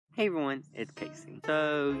Hey everyone, it's Casey.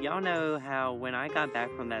 So, y'all know how when I got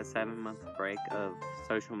back from that 7-month break of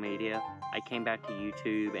social media, I came back to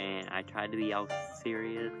YouTube and I tried to be all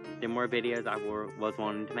serious. The more videos I was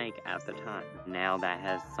wanting to make at the time. Now that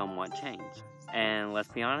has somewhat changed. And let's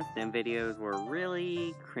be honest, them videos were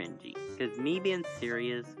really cringy. Because me being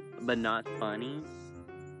serious, but not funny,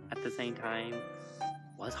 at the same time,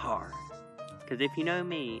 was hard. Because if you know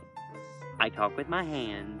me, I talk with my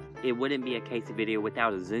hands. It wouldn't be a Casey video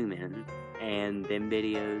without a zoom in, and them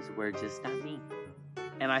videos were just not me.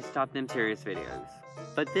 And I stopped them serious videos.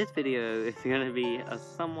 But this video is gonna be a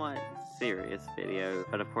somewhat serious video,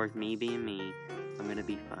 but of course, me being me, I'm gonna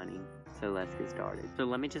be funny. So let's get started. So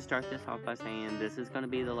let me just start this off by saying this is gonna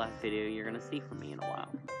be the last video you're gonna see from me in a while.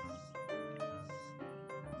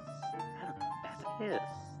 That's it.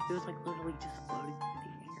 It was like literally just floating through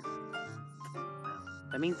the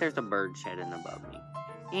air. That means there's a bird shedding above me.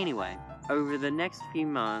 Anyway, over the next few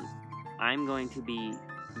months, I'm going to be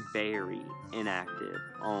very inactive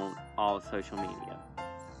on all social media.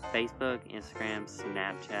 Facebook, Instagram,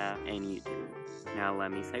 Snapchat, and YouTube. Now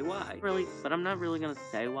let me say why. But I'm not really going to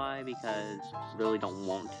say why because I really don't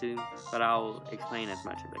want to, but I'll explain as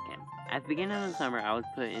much as I can. At the beginning of the summer, I was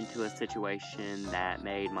put into a situation that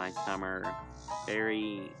made my summer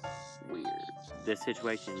very weird. This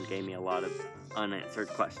situation gave me a lot of unanswered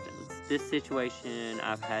questions. This situation,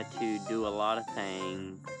 I've had to do a lot of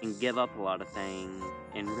things and give up a lot of things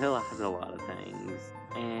and realize a lot of things.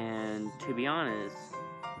 And to be honest,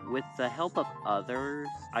 with the help of others,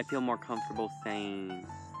 I feel more comfortable saying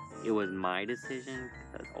it was my decision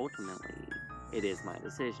because ultimately it is my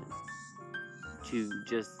decision to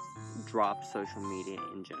just drop social media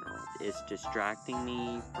in general. It's distracting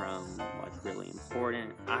me from what's really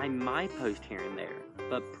important. I might post here and there,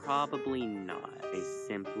 but probably not. I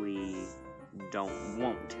simply don't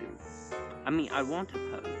want to. I mean, I want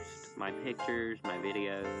to post my pictures, my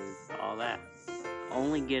videos, all that.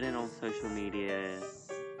 Only get it on social media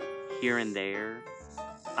here and there.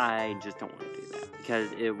 I just don't want to do that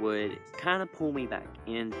because it would kind of pull me back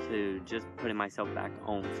into just putting myself back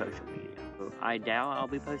on social media. I doubt I'll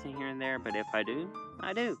be posting here and there, but if I do,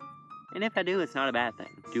 I do. And if I do, it's not a bad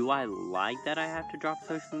thing. Do I like that I have to drop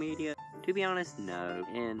social media? To be honest, no.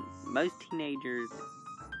 And most teenagers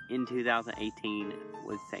in 2018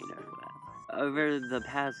 would say no to that. Over the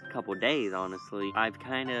past couple days, honestly, I've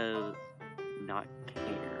kind of not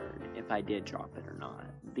cared if I did drop it or not.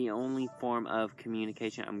 The only form of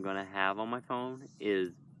communication I'm going to have on my phone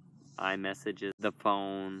is iMessages, the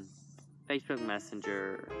phone, Facebook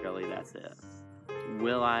Messenger, really that's it.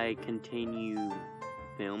 Will I continue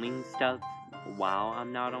filming stuff while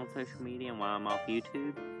I'm not on social media and while I'm off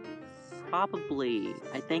YouTube? Probably.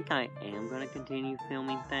 I think I am going to continue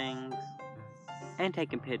filming things and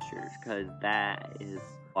taking pictures because that is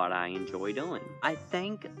what I enjoy doing. I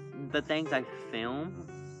think the things I film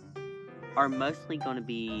are mostly going to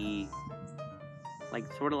be like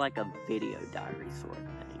sort of like a video diary sort of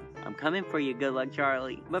thing. I'm coming for you, good luck,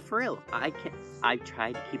 Charlie. But for real, I've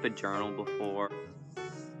tried to keep a journal before.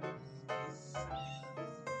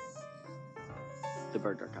 The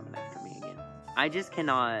birds are coming after me again. I just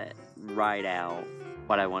cannot write out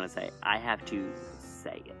what I want to say. I have to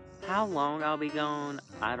say it. How long I'll be gone,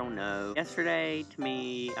 I don't know. Yesterday, to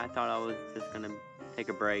me, I thought I was just going to take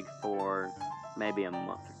a break for maybe a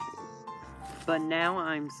month or two. But now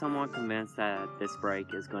I'm somewhat convinced that this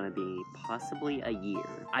break is going to be possibly a year.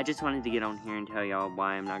 I just wanted to get on here and tell y'all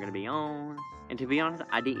why I'm not going to be on. And to be honest,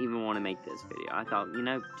 I didn't even want to make this video. I thought, you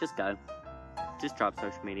know, just go. Just drop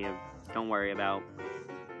social media. Don't worry about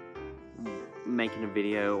making a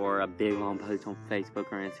video or a big long post on Facebook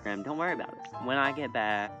or Instagram. Don't worry about it. When I get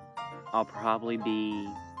back, I'll probably be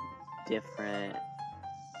different.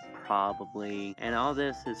 Probably. And all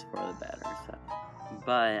this is for the better, so.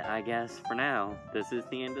 But I guess for now, this is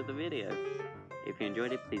the end of the video. If you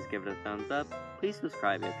enjoyed it, please give it a thumbs up. Please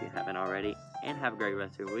subscribe if you haven't already. And have a great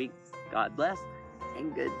rest of your week. God bless,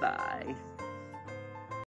 and goodbye.